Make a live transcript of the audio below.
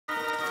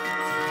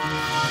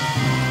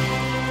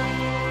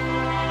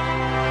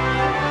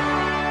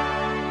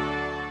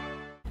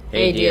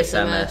Hey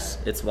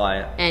DSMS, it's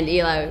Wyatt. And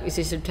Eli, it's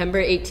the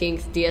September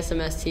 18th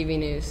DSMS TV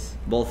News.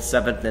 Both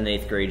 7th and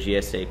 8th grade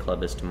GSA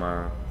Club is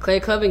tomorrow. Clay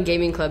Club and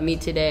Gaming Club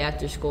meet today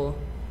after school.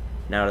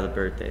 Now to the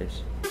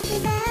birthdays.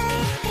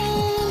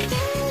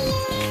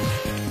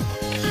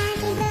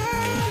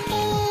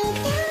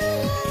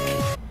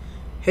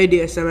 Hey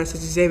DSMS, it's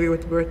Xavier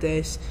with the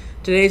birthdays.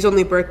 Today's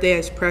only birthday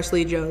is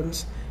Presley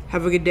Jones.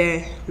 Have a good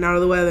day. Now to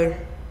the weather.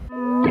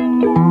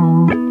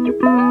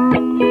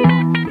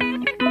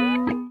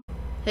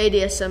 Hey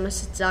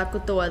DSMS, it's Zach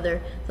with the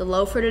weather. The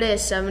low for today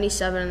is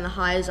 77 and the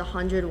high is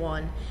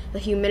 101. The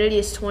humidity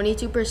is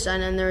 22%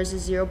 and there is a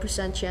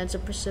 0% chance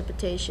of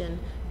precipitation.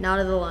 Now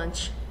to the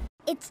lunch.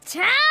 It's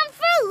time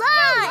for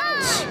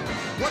lunch!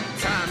 What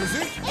time is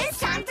it? It's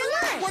time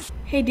for lunch!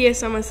 Hey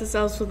DSMS, it's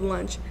Els with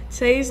lunch.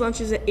 Today's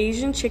lunch is an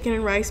Asian chicken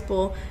and rice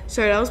bowl,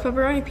 Sardel's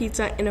pepperoni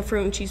pizza, and a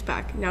fruit and cheese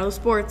pack. Now to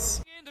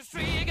sports.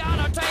 Industry, you're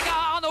gonna take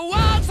on the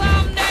world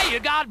someday. You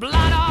got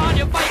blood on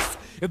your face,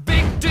 a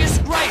big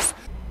disgrace.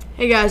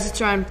 Hey guys, it's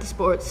Ryan with the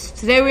sports.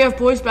 Today we have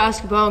boys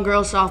basketball and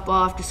girls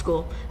softball after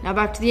school. Now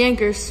back to the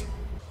anchors.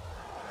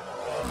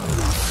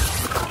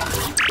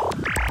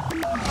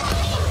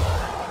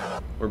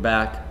 We're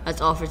back.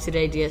 That's all for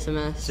today,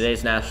 DSMS.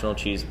 Today's National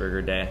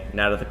Cheeseburger Day.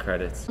 Now to the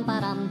credits.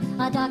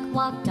 A duck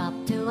walked up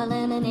to a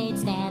lemonade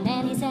stand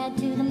and he said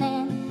to the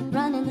man,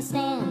 run in the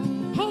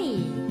stand,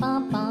 hey,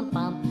 bump, bump,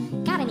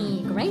 bump, got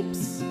any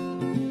grapes?